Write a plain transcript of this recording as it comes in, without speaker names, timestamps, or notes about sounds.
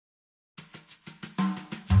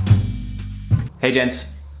Hey gents,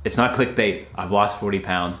 it's not clickbait. I've lost 40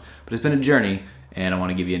 pounds, but it's been a journey and I want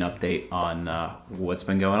to give you an update on what's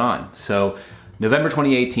been going on. So November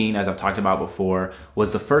 2018, as I've talked about before,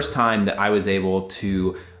 was the first time that I was able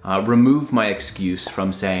to remove my excuse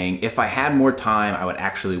from saying if I had more time, I would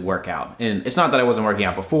actually work out. And it's not that I wasn't working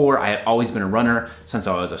out before. I had always been a runner since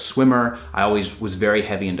I was a swimmer. I always was very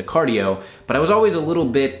heavy into cardio, but I was always a little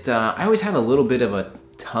bit, I always had a little bit of a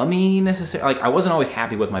tummy necessarily. Like I wasn't always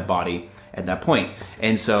happy with my body at that point.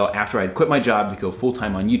 And so after I'd quit my job to go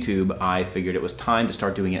full-time on YouTube, I figured it was time to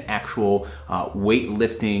start doing an actual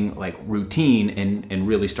weightlifting like routine and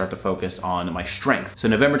really start to focus on my strength. So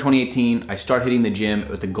November 2018, I start hitting the gym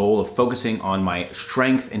with the goal of focusing on my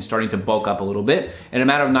strength and starting to bulk up a little bit. In a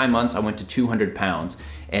matter of 9 months, I went to 200 pounds.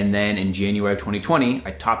 And then in January of 2020,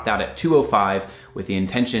 I topped out at 205 with the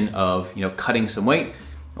intention of, cutting some weight.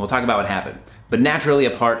 And we'll talk about what happened. But naturally,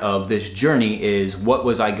 a part of this journey is what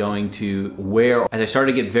was I going to wear? As I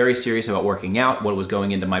started to get very serious about working out, what was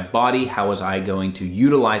going into my body, how was I going to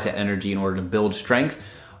utilize that energy in order to build strength?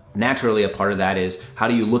 Naturally, a part of that is how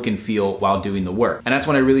do you look and feel while doing the work? And that's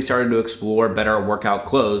when I really started to explore better workout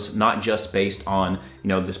clothes, not just based on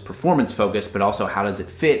this performance focus, but also how does it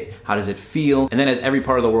fit? How does it feel? And then as every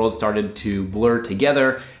part of the world started to blur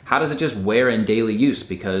together, how does it just wear in daily use?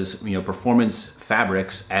 Because performance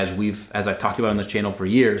fabrics, as I've talked about on this channel for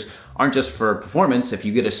years, aren't just for performance. If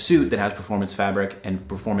you get a suit that has performance fabric and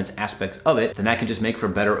performance aspects of it, then that can just make for a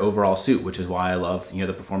better overall suit, which is why I love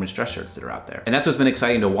the performance dress shirts that are out there. And that's what's been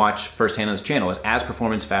exciting to watch firsthand on this channel, is as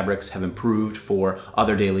performance fabrics have improved for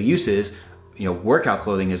other daily uses, workout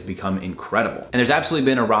clothing has become incredible. And there's absolutely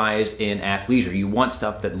been a rise in athleisure. You want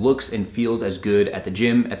stuff that looks and feels as good at the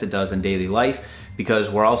gym as it does in daily life, because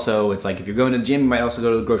it's like if you're going to the gym, you might also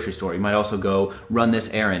go to the grocery store. You might also go run this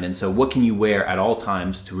errand. And so what can you wear at all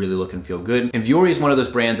times to really look and feel good? And Vuori is one of those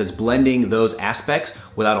brands that's blending those aspects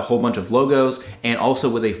without a whole bunch of logos and also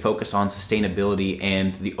with a focus on sustainability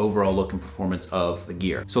and the overall look and performance of the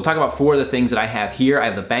gear. So we'll talk about 4 of the things that I have here. I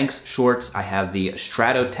have the Banks shorts, I have the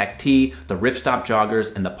Strato Tech Tee, the Ripstop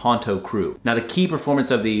joggers, and the Ponto Crew. Now the key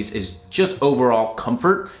performance of these is just overall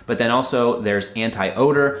comfort, but then also there's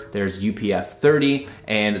anti-odor, there's UPF 30,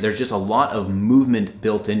 and there's just a lot of movement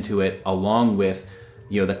built into it along with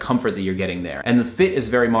the comfort that you're getting there. And the fit is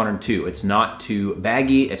very modern too. It's not too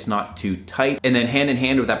baggy, it's not too tight. And then hand in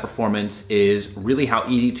hand with that performance is really how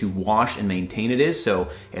easy to wash and maintain it is. So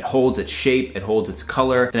it holds its shape, it holds its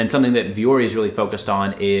color. And then something that Vuori is really focused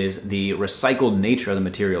on is the recycled nature of the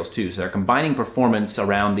materials too. So they're combining performance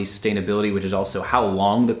around the sustainability, which is also how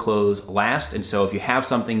long the clothes last. And so if you have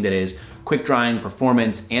something that is quick drying,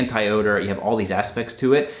 performance, anti-odor, you have all these aspects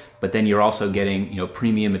to it, but then you're also getting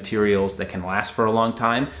premium materials that can last for a long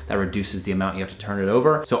time. That reduces the amount you have to turn it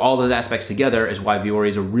over. So all those aspects together is why Vuori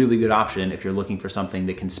is a really good option if you're looking for something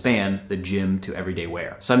that can span the gym to everyday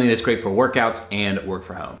wear. Something that's great for workouts and work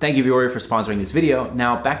from home. Thank you, Vuori, for sponsoring this video.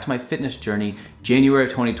 Now back to my fitness journey. January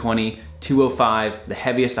of 2020, 205, the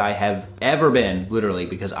heaviest I have ever been, literally,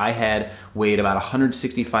 because I had weighed about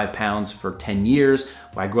 165 pounds for 10 years.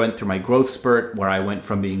 I went through my growth spurt where I went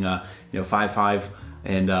from being a 5'5",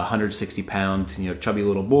 and 160 pound, chubby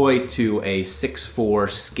little boy to a 6'4",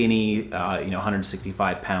 skinny,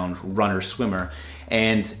 165 pound runner swimmer.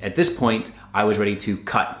 And at this point, I was ready to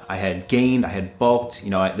cut. I had gained, I had bulked,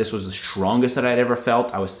 this was the strongest that I'd ever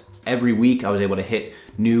felt. Every week I was able to hit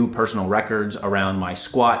new personal records around my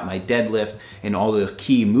squat, my deadlift, and all those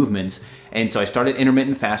key movements. And so I started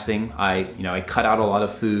intermittent fasting. I cut out a lot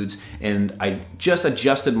of foods, and I just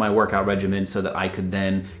adjusted my workout regimen so that I could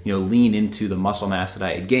then, lean into the muscle mass that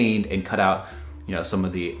I had gained and cut out, some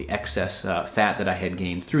of the excess fat that I had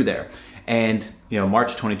gained through there. And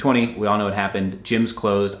March 2020, we all know what happened. Gyms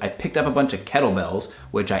closed. I picked up a bunch of kettlebells,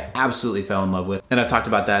 which I absolutely fell in love with. And I've talked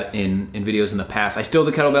about that in videos in the past. I still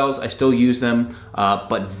have the kettlebells, I still use them,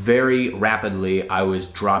 but very rapidly I was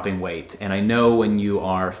dropping weight. And I know when you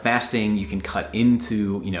are fasting, you can cut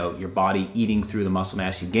into your body eating through the muscle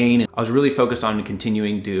mass you gain. I was really focused on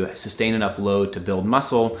continuing to sustain enough load to build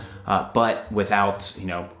muscle, but without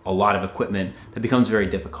a lot of equipment, that becomes very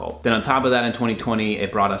difficult. Then on top of that, in 2020,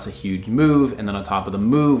 it brought us a huge move, and then on top of the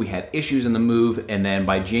move, we had issues in the move, and then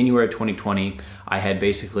by January 2020, I had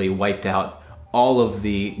basically wiped out all of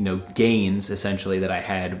the gains essentially that I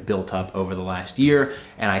had built up over the last year,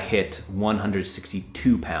 and I hit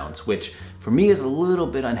 162 pounds, which for me is a little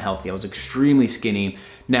bit unhealthy. I was extremely skinny.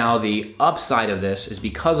 Now the upside of this is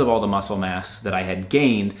because of all the muscle mass that I had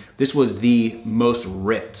gained, this was the most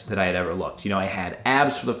ripped that I had ever looked. You know, I had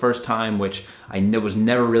abs for the first time, which I was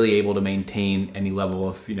never really able to maintain any level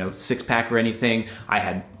of, you know, six pack or anything. I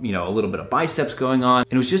had, you know, a little bit of biceps going on.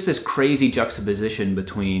 And it was just this crazy juxtaposition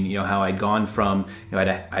between, you know, how I'd gone from, you know,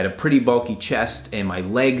 I had a pretty bulky chest and my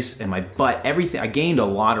legs and my butt, everything. I gained a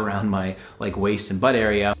lot around my like waist and butt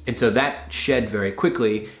area. And so that shed very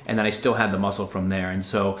quickly. And then I still had the muscle from there. And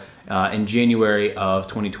so in January of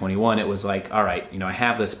 2021, it was like, all right, you know, I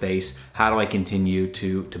have this base. How do I continue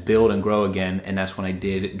to build and grow again? And that's when I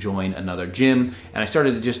did join another gym, and I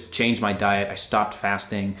started to just change my diet. I stopped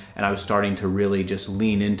fasting, and I was starting to really just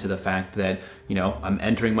lean into the fact that, you know, I'm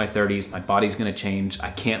entering my 30s. My body's going to change.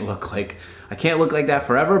 I can't look like that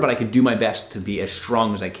forever, but I can do my best to be as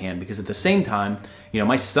strong as I can, because at the same time, you know,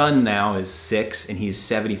 my son now is 6 and he's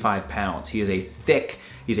 75 pounds. He is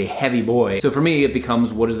he's a heavy boy. So for me, it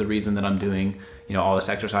becomes, what is the reason that I'm doing, you know, all this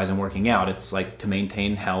exercise and working out? It's like to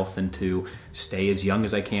maintain health and to stay as young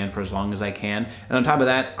as I can for as long as I can. And on top of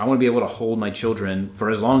that, I want to be able to hold my children for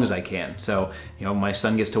as long as I can. So, you know, my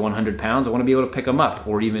son gets to 100 pounds, I want to be able to pick him up.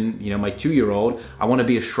 Or even, you know, my 2-year-old, I want to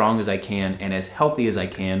be as strong as I can and as healthy as I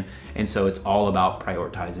can. And so it's all about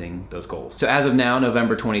prioritizing those goals. So as of now,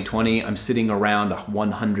 November 2020, I'm sitting around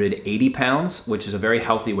 180 pounds, which is a very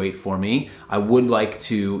healthy weight for me. I would like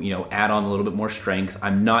to, you know, add on a little bit more strength.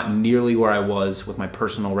 I'm not nearly where I was with my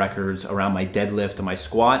personal records around my deadlift and my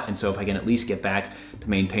squat. And so if I can at least get back to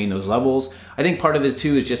maintain those levels, I think part of it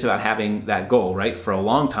too is just about having that goal, right? For a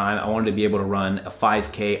long time, I wanted to be able to run a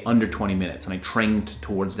 5K under 20 minutes, and I trained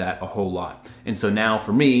towards that a whole lot. And so now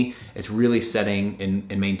for me, it's really setting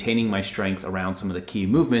and maintaining my strength around some of the key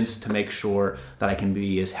movements to make sure that I can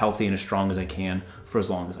be as healthy and as strong as I can for as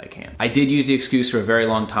long as I can. I did use the excuse for a very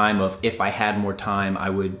long time of, if I had more time, I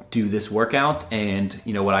would do this workout. And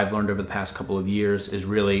you know, what I've learned over the past couple of years is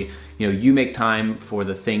really, you know, you make time for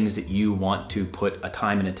the things that you want to put a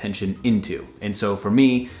time and attention into. And so for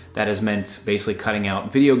me, that has meant basically cutting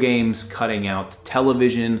out video games, cutting out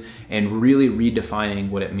television, and really redefining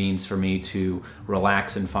what it means for me to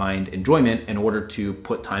relax and find enjoyment in order to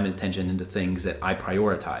put time and attention into things that I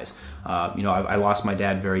prioritize. You know, I lost my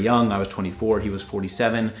dad very young. I was 24, he was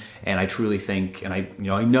 47, and I truly think, and I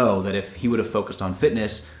know that if he would have focused on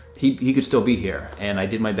fitness, he could still be here. And I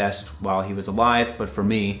did my best while he was alive, but for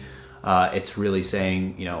me, it's really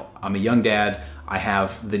saying, you know, I'm a young dad. I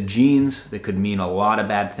have the genes that could mean a lot of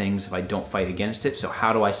bad things if I don't fight against it. So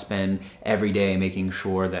how do I spend every day making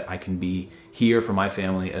sure that I can be here for my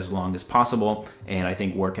family as long as possible? And I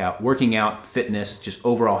think working out, fitness, just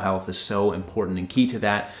overall health is so important and key to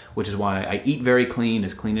that, which is why I eat very clean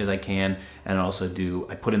as I can. And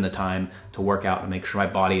I put in the time to work out to make sure my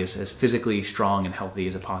body is as physically strong and healthy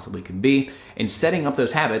as it possibly can be. And setting up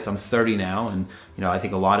those habits, I'm 30 now, and you know, I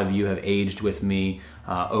think a lot of you have aged with me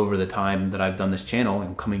over the time that I've done this channel.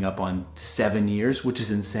 I'm coming up on 7 years, which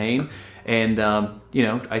is insane. And you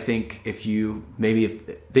know, I think if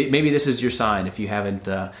maybe this is your sign. If you haven't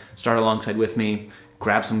started alongside with me,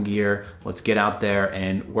 grab some gear. Let's get out there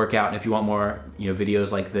and work out. And if you want more, you know,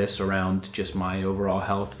 videos like this around just my overall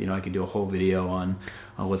health, you know, I could do a whole video on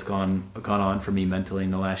what's gone on for me mentally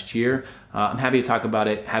in the last year. I'm happy to talk about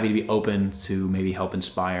it. Happy to be open to maybe help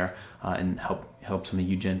inspire and help some of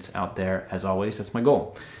you gents out there. As always, that's my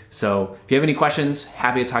goal. So if you have any questions,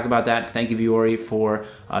 happy to talk about that. Thank you, Vuori, for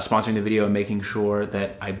sponsoring the video and making sure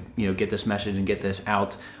that I, you know, get this message and get this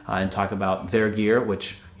out and talk about their gear,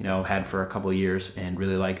 which, you know, I've had for a couple of years and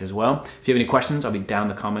really like as well. If you have any questions, I'll be down in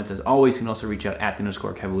the comments. As always, you can also reach out at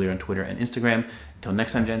 _Cavalier on Twitter and Instagram. Until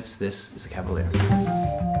next time, gents, this is the Cavalier.